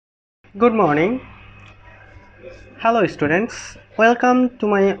Good morning. Hello students. Welcome to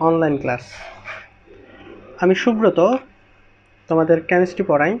my online class. আমি সুব্রত তোমাদের chemistry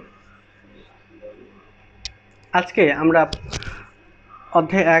পড়াই। আজকে আমরা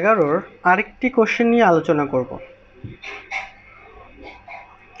অধ্যায় 11-র আরেকটি কোশ্চেন নিয়ে আলোচনা করব।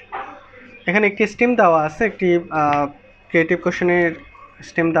 এখানে একটি স্টেম দেওয়া আছে, একটি ক্রিয়েটিভ কোশ্চেনের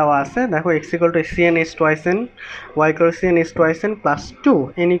স্টেম দেওয়া আছে। দেখো x equal to cn is twice n, y equal to cn is twice n plus 2,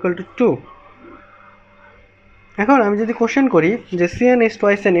 n equal to 2। এখন আমি যদি কোশ্চেন করি যে cn is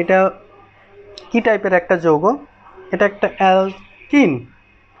twice n এটা কি টাইপের একটা যৌগ, এটা একটা অ্যালকিন,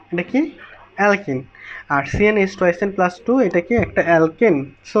 এটা কি অ্যালকিন। আর CnH2n প্লাস 2 এটা কি একটা অ্যালকেন।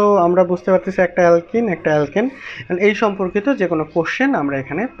 সো আমরা বুঝতে পারতেছি একটা অ্যালকিন একটা অ্যালকেন। এই সম্পর্কিত যে কোনো কোশ্চেন আমরা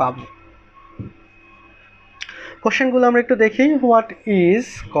এখানে পাবো। কোশ্চেনগুলো আমরা একটু দেখি। What is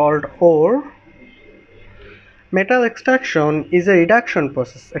called or? Metal extraction is a reduction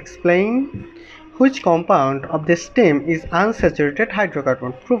process. Explain which compound of the stem is unsaturated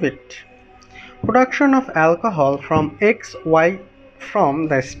hydrocarbon. Prove it. Production of alcohol from XY from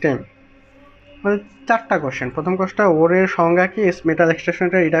the stem. মানে চারটা কোশ্চেন। প্রথম কোশ্চেনটা ওরের সংজ্ঞা কি, মেটাল এক্সট্রাকশন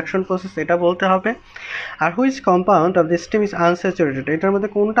একটা reduction process, এটা বলতে হবে। আর which compound of the stem is unsaturated, এটার মধ্যে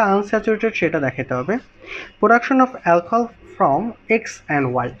কোনটা আনস্যাচুরেটেড সেটা দেখাতে হবে। Production of alcohol from X and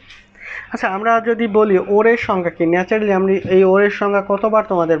Y। আচ্ছা, আমরা যদি বলি ওরের সংজ্ঞা কি, ন্যাচারালি আমরা এই ওরের সংজ্ঞা কতবার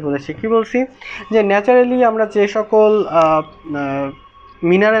তোমাদের বলেছি, কি বলছি যে ন্যাচারালি আমরা যে সকল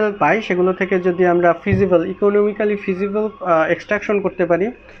মিনারেল পাই সেগুলো থেকে যদি আমরা ফিজিবল, ইকোনমিক্যালি ফিজিবল এক্সট্রাকশন করতে পারি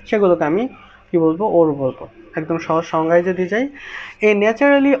সেগুলোকে আমি কি বলবো, ওর বলবো। একদম সহজ সংজ্ঞায় যদি যাই, এ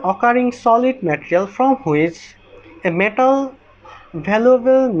naturally occurring solid material from which a metal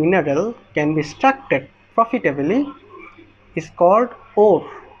valuable mineral can be extracted প্রফিটেবলি is called ওর।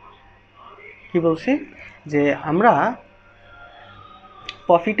 কি বলছি যে আমরা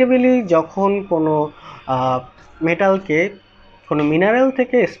প্রফিটেবলি যখন কোনো মেটালকে কোনো মিনারেল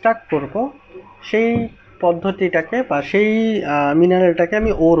থেকে এক্সট্রাক্ট করব, সেই পদ্ধতিটাকে বা সেই মিনারেলটাকে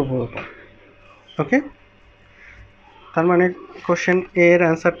আমি ওর বলবো। ওকে, তার মানে কোশ্চেন এর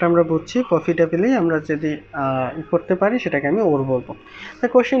অ্যান্সারটা আমরা বুঝছি, প্রফিটেবলি আমরা যদি করতে পারি সেটাকে আমি ওর বলবো। তো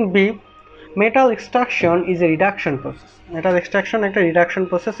question B, metal extraction is a reduction process. Metal extraction একটা রিডাকশন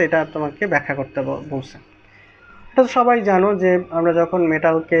প্রসেস, এটা তোমাকে ব্যাখ্যা করতে বলছে। এটা তো সবাই জানো যে আমরা যখন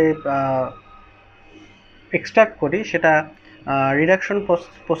মেটালকে এক্সট্রাক্ট করি সেটা রিডাকশন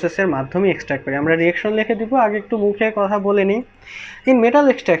প্রসেসের মাধ্যমে এক্সট্রাক্ট করি। আমরা রিয়েকশন লিখে দিব, আগে একটু মুখে কথা বলে নিই। In metal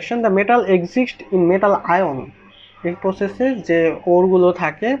extraction the metal exist in metal ion. এই প্রসেসে যে ওরগুলো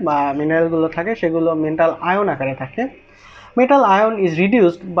থাকে বা মিনারেলগুলো থাকে সেগুলো মেটাল আয়ন আকারে থাকে। Metal ion is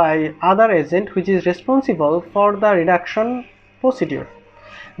reduced by other agent which is responsible for the reduction procedure.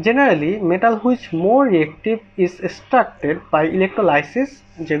 Generally metal which more reactive is extracted by electrolysis.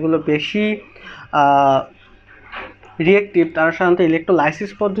 যেগুলো বেশি রিয়েক্টিভ তারা সাধারণত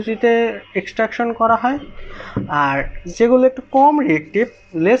ইলেকট্রোলাইসিস পদ্ধতিতে এক্সট্রাকশন করা হয়। আর যেগুলো একটু কম রিয়েক্টিভ,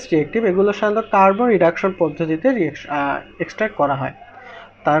 লেস রিয়েক্টিভ, এগুলো সাধারণত কার্বন রিডাকশন পদ্ধতিতে এক্সট্রাক্ট করা হয়।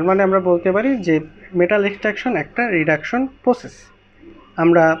 তার মানে আমরা বলতে পারি যে মেটাল এক্সট্রাকশন একটা রিডাকশন প্রসেস।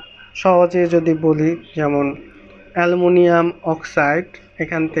 আমরা সহজে যদি বলি, যেমন অ্যালুমিনিয়াম অক্সাইড,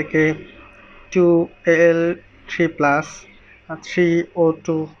 এখান থেকে 2Al3+, 3O2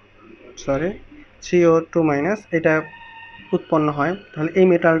 এটা উৎপন্ন হয়। তাহলে এই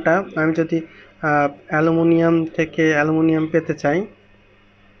মেটালটা আমি যদি অ্যালুমিনিয়াম থেকে অ্যালুমিনিয়াম পেতে চাই,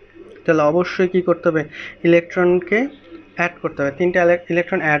 তাহলে অবশ্যই কী করতে হবে, ইলেকট্রনকে অ্যাড করতে হবে। 3টে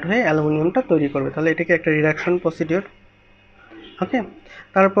ইলেকট্রন অ্যাড হয়ে অ্যালুমিনিয়ামটা তৈরি করবে। তাহলে এটাকে একটা রিডাকশন প্রসিডিওর। ওকে,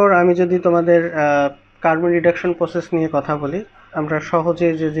 তারপর আমি যদি তোমাদের কার্বন রিডাকশন প্রসেস নিয়ে কথা বলি, আমরা সহজে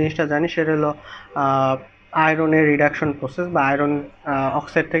যে জিনিসটা জানি সেটা হলো আয়রনের রিডাকশন প্রসেস, বা আয়রন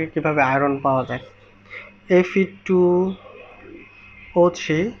অক্সাইড থেকে কীভাবে আয়রন পাওয়া যায়। Fe2O3,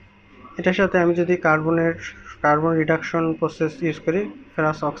 এটার সাথে আমি যদি কার্বন রিডাকশন প্রসেস ইউজ করি,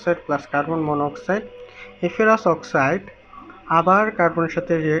 ferrous oxide plus carbon monoxide, এই ফেরাস অক্সাইড আবার কার্বনের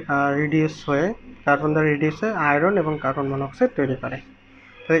সাথে রিডিউস হয়ে, কার্বন দ্বারা রিডিউস হয়ে আয়রন এবং কার্বন মনোঅক্সাইড তৈরি করে।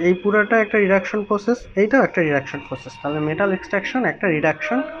 তাহলে এই পুরোটা একটা রিডাকশন প্রসেস, এইটাও একটা রিডাকশন প্রসেস। তাহলে মেটাল এক্সট্রাকশন একটা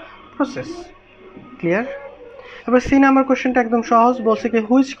রিডাকশন প্রসেস। ক্লিয়ার? এবার সি নাম্বার কোশ্চেনটা একদম সহজ, বলছে কি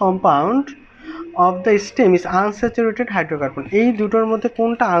which compound of the stem is unsaturated hydrocarbon. এই দুটোর মধ্যে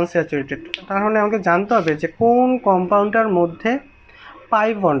কোনটা আনস্যাচুরেটেড, তাহলে আমাকে জানতে হবে যে কোন কম্পাউন্ডটার মধ্যে পাই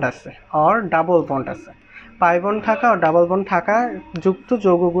বন্ড আছে আর ডাবল বন্ড আছে। পাই বন্ড থাকা আর ডাবল বন্ড থাকা যুক্ত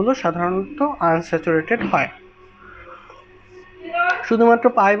যৌগগুলো সাধারণত আনস্যাচুরেটেড হয়। শুধুমাত্র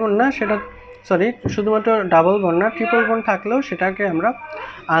পাই বন্ড না, শুধুমাত্র ডাবল বন্ড না, ট্রিপল বন্ড থাকলেও সেটাকে আমরা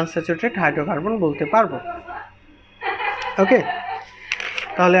আনস্যাচুরেটেড হাইড্রোকার্বন বলতে পারবো। ওকে,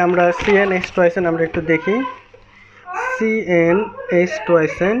 তাহলে আমরা CnH টয়েসেন আমরা একটু দেখি। CnH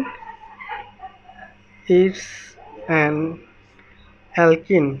টয়েসেন it's an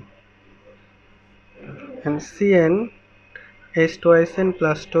alkene and CnH twice n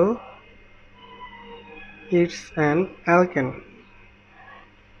plus 2 it's an alkane.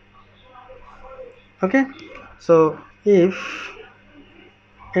 Okay, so if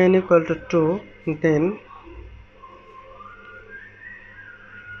n equal to 2, then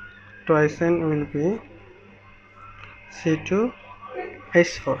twice n will be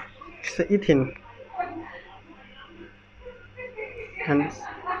C2H4. It's the ethene, and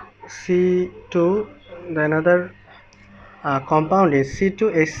C2, the another compound is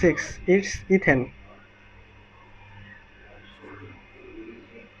C2H6. It's ethane.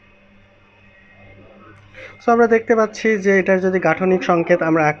 So আমরা দেখতে পাচ্ছি যে এটার যদি গাঠনিক সংকেত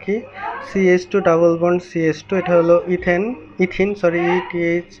আমরা আঁকি, CH2 ডাবল বন্ড CH2, এটা হলো ইথিন, সরি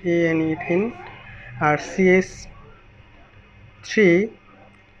ইথিন, আর CH3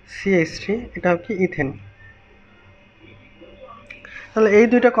 এটা কি ইথেন। তাহলে এই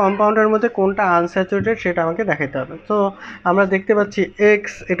দুইটা কম্পাউন্ডের মধ্যে কোনটা আনস্যাচুরেটেড সেটা আমাকে দেখাতে হবে। তো আমরা দেখতে পাচ্ছি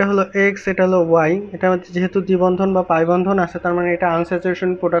এক্স, এটা হলো এক্স, এটা হলো ওয়াই, এটা যেহেতু দ্বিবন্ধন বা পাই বন্ধন আছে, তার মানে এটা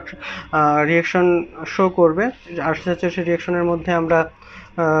আনস্যাচুরেশন প্রোডাকশন রিয়েকশন শো করবে। আনস্যাচুরেশন রিয়েকশনের মধ্যে আমরা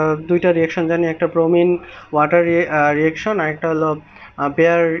দুইটা রিয়েকশন জানি, একটা ব্রোমিন ওয়াটার রিয়েকশন আর একটা হলো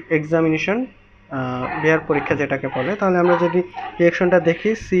বেয়ার এক্সামিনেশন, বেয়ার পরীক্ষা যেটাকে বলে। তাহলে আমরা যদি রিয়েকশনটা দেখি,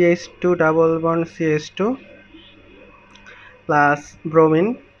 CH2 double bond CH2 plus bromine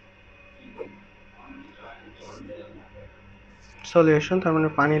solution, তার মানে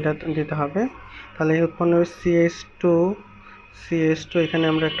পানিটা দিতে হবে। তাহলে উৎপন্ন হবে CH2, এখানে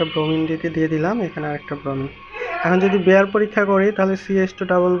আমরা একটা ব্রোমিন দিয়ে দিলাম, এখানে আরেকটা ব্রোমিন। এখন যদি বেয়ার পরীক্ষা করি তাহলে CH2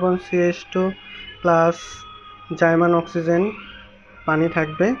 double bond CH2 plus German oxygen, পানি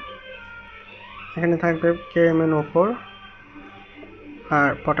থাকবে, এখানে থাকবে KMnO4 আর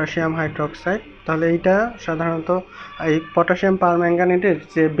পটাশিয়াম হাইড্রোক্সাইড। তাহলে এইটা সাধারণত এই পটাশিয়াম পারম্যাঙ্গানেটের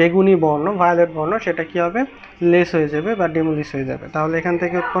যে বেগুনি বর্ণ, ভায়োলেট বর্ণ, সেটা কি হবে, লেস হয়ে যাবে বা ডিমোলিশ হয়ে যাবে। তাহলে এখান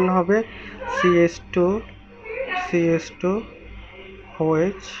থেকে উৎপন্ন হবে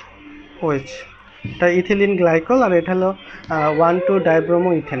CH2OH, এটা ইথিলিন গ্লাইকল, আর এটা হলো 1,2-ডাইব্রোমো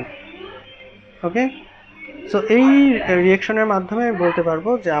ইথেন। ওকে, সো এই রিয়েকশনের মাধ্যমে বলতে পারবো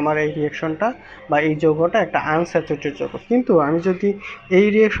যে আমার এই রিয়েকশনটা বা এই যৌগটা একটা আনস্যাচুরেটেড যৌগ। কিন্তু আমি যদি এই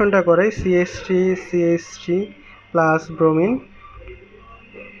রিয়েকশনটা করাই CH3 প্লাস ব্রোমিন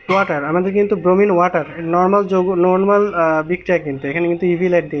ওয়াটার, আমাদের কিন্তু ব্রোমিন ওয়াটার নর্মাল যৌগ, নর্মাল বিক্রিয়া, কিন্তু এখানে কিন্তু ইভি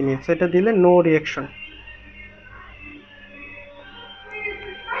লাইট দিইনি, সেটা দিলে নো রিয়েকশন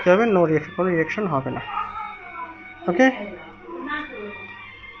কি হবে, নো রিয়েকশন, কোনো রিয়েকশন হবে না। ওকে,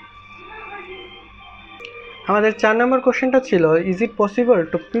 আমাদের 4 নম্বর কোশ্চেনটা ছিল, is it possible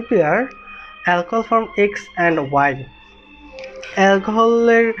to prepare alcohol from x and Y.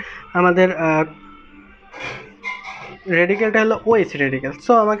 অ্যালকোহলের আমাদের রেডিকেলটা হলো OH রেডিকেল,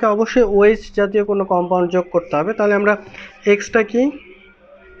 সো আমাকে অবশ্যই OH জাতীয় কোনো কম্পাউন্ড যোগ করতে হবে। তাহলে আমরা এক্সটা কি,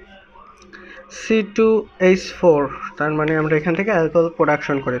 C2H4, তার মানে আমরা এখান থেকে অ্যালকোহল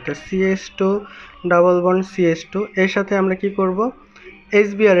প্রোডাকশন করি। তো CH2 ডাবল বন্ড CH2, এর সাথে আমরা কি করব,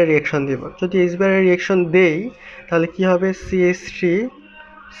 HBr এর রিয়েকশন দিব। যদি HBr এর রিয়েকশন দেই তাহলে কি হবে,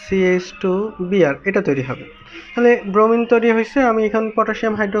 CH2Br, এটা তৈরি হবে। তাহলে ব্রোমিন তৈরি হয়েছে, আমি এখানে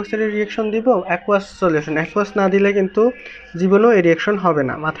পটাশিয়াম হাইড্রোক্সাইডের রিয়েকশন দিব, অ্যাকুয়াস সলিউশন। অ্যাকুয়াস না দিলে কিন্তু জীবনেও এই রিয়েকশন হবে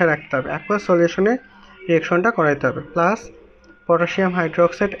না, মাথায় রাখতে হবে, অ্যাকুয়াস সলিউশনে রিয়েকশনটা করাইতে হবে। Plus potassium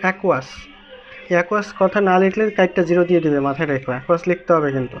hydroxide aqueous, aqueous কথা না লিখলে কাইটটা 0 দিয়ে দিবে, মাথায় রেখো, অ্যাকুয়াস লিখতে হবে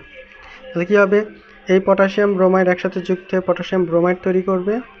কিন্তু। তাহলে কী হবে, এই পটাশিয়াম ব্রোমাইড একসাথে যুক্ত হয়ে পটাশিয়াম ব্রোমাইড তৈরি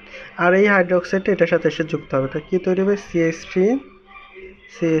করবে, আর এই হাইড্রোক্সাইডটা এটার সাথে এসে যুক্ত হবে, তো কী তৈরি হবে,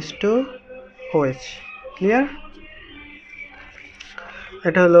 CH3CH2OH। ক্লিয়ার?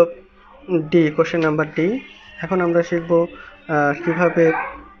 এটা হলো ডি, কোশ্চেন নাম্বার ডি। এখন আমরা শিখব কীভাবে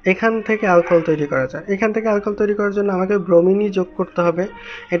এখান থেকে অ্যালকোহল তৈরি করা যায়। এখান থেকে অ্যালকোহল তৈরি করার জন্য আমাকে ব্রোমিনই যোগ করতে হবে,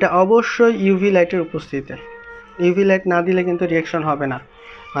 এটা অবশ্যই ইউভি লাইটের উপস্থিতিতে। ইউভি লাইট না দিলে কিন্তু রিয়েকশন হবে না,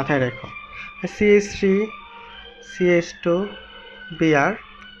 মাথায় রেখো। CH3CH2Br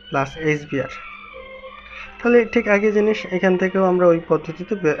plus HBr। তাহলে ঠিক একই জিনিস এখান থেকেও আমরা ওই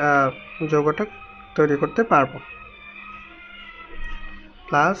পদ্ধতিতে যৌগটা তৈরি করতে পারবো।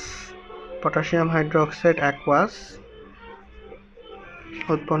 প্লাস পটাশিয়াম হাইড্রোক্সাইড অ্যাকুয়াস,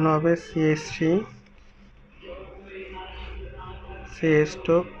 উৎপন্ন হবে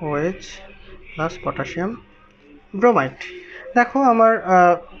CH2OH প্লাস পটাশিয়াম ব্রোমাইড। দেখো আমার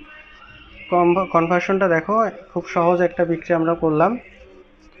কনভার্সনটা দেখো, খুব সহজ একটা বিক্রিয়া আমরা করলাম।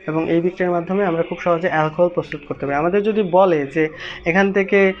 এবং এই বিক্রিয়ার মাধ্যমে আমরা খুব সহজে অ্যালকোহল প্রস্তুত করতে পারি। আমাদের যদি বলে যে এখান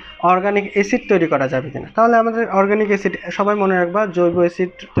থেকে অর্গানিক অ্যাসিড তৈরি করা যাবে কিনা, তাহলে আমাদের অর্গানিক অ্যাসিড, সবাই মনে রাখবা জৈব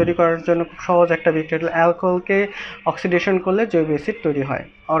অ্যাসিড তৈরি করার জন্য খুব সহজ একটা বিক্রিয়া হলো অ্যালকোহলকে অক্সিডেশন করলে জৈব অ্যাসিড তৈরি হয়,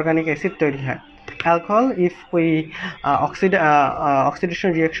 অর্গানিক অ্যাসিড তৈরি হয়। Alcohol, if we oxidation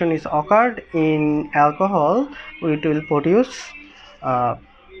reaction is occurred in alcohol, it will produce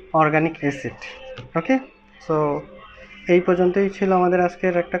organic acid. Okay, so এই পর্যন্তই ছিল আমাদের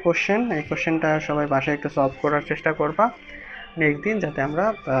আজকের একটা কোশ্চেন। এই কোশ্চেনটা সবাই বাসায় একটু সলভ করার চেষ্টা করবা নেক্সট দিন, যাতে আমরা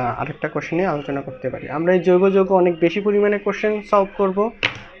আরেকটা কোশ্চেন নিয়ে আলোচনা করতে পারি। আমরা এই জৈব যৌগ অনেক বেশি পরিমাণে কোশ্চেন সলভ করব,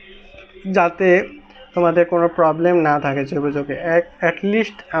 যাতে তোমাদের কোনো প্রবলেম না থাকে জৈব যৌগে।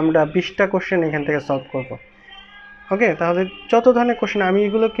 অ্যাটলিস্ট আমরা 20টা কোশ্চেন এখান থেকে সলভ করব। ওকে, তাহলে যত ধরনের কোশ্চেন, আমি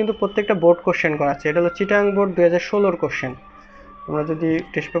এগুলো কিন্তু প্রত্যেকটা বোর্ড কোশ্চেন করাচ্ছি। এটা হলো চিটাং বোর্ড 2016 কোশ্চেন। তোমরা যদি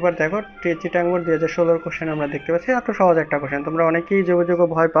টেস্ট পেপার দেখো, চিটাং বোর্ড 2016 কোশ্চেন আমরা দেখতে পাচ্ছি। এত সহজ একটা কোশ্চেন, তোমরা অনেকেই জৈব যৌগ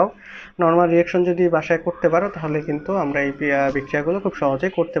ভয় পাও। নর্মাল রিয়েকশন যদি বাসায় করতে পারো, তাহলে কিন্তু আমরা এই বিক্রিয়াগুলো খুব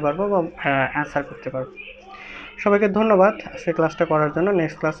সহজেই করতে পারবো বা অ্যান্সার করতে পারবো। সবাইকে ধন্যবাদ আজকে ক্লাসটা করার জন্য।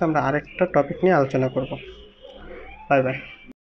 নেক্সট ক্লাসে আমরা আরেকটা টপিক নিয়ে আলোচনা করব। Bye bye.